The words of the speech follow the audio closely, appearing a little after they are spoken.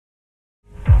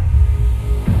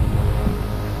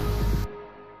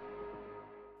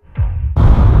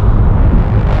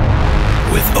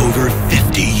over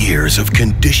 50 years of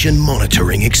condition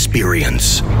monitoring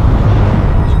experience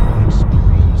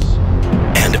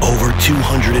and over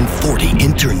 240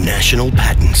 international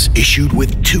patents issued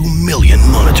with 2 million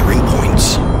monitoring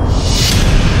points.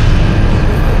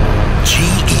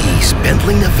 GE's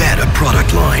Bentley, Nevada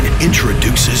product line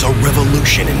introduces a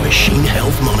revolution in machine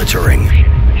health monitoring.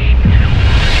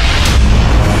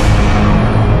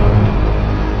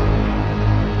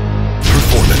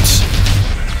 Performance,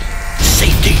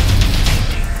 safety,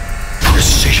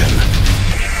 precision,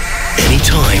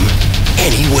 anytime,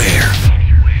 anywhere.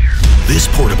 This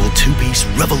portable two-piece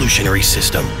revolutionary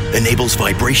system enables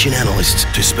vibration analysts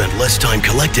to spend less time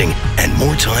collecting and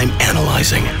more time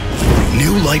analyzing.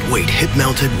 New lightweight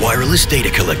hip-mounted wireless data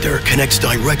collector connects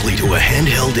directly to a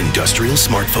handheld industrial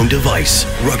smartphone device.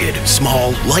 Rugged,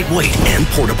 small, lightweight, and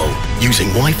portable. Using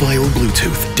Wi-Fi or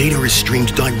Bluetooth, data is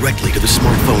streamed directly to the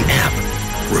smartphone app.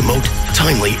 Remote,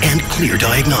 timely, and clear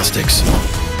diagnostics.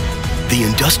 The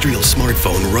industrial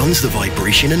smartphone runs the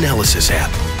vibration analysis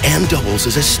app and doubles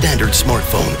as a standard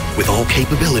smartphone with all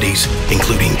capabilities,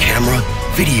 including camera,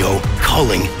 video,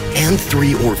 calling, and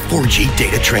 3 or 4G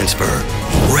data transfer.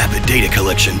 Rapid data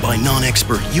collection by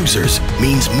non-expert users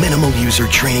means minimal user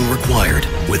training required,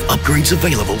 with upgrades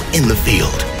available in the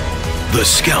field. The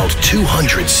Scout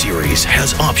 200 series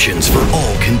has options for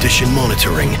all condition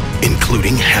monitoring,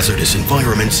 including hazardous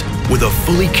environments, with a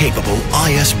fully capable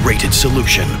IS-rated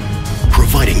solution,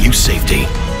 providing you safety,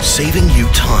 saving you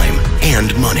time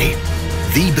and money.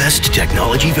 The best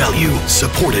technology value,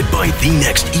 supported by the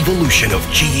next evolution of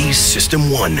GE's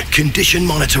System 1 condition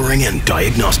monitoring and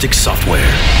diagnostic software.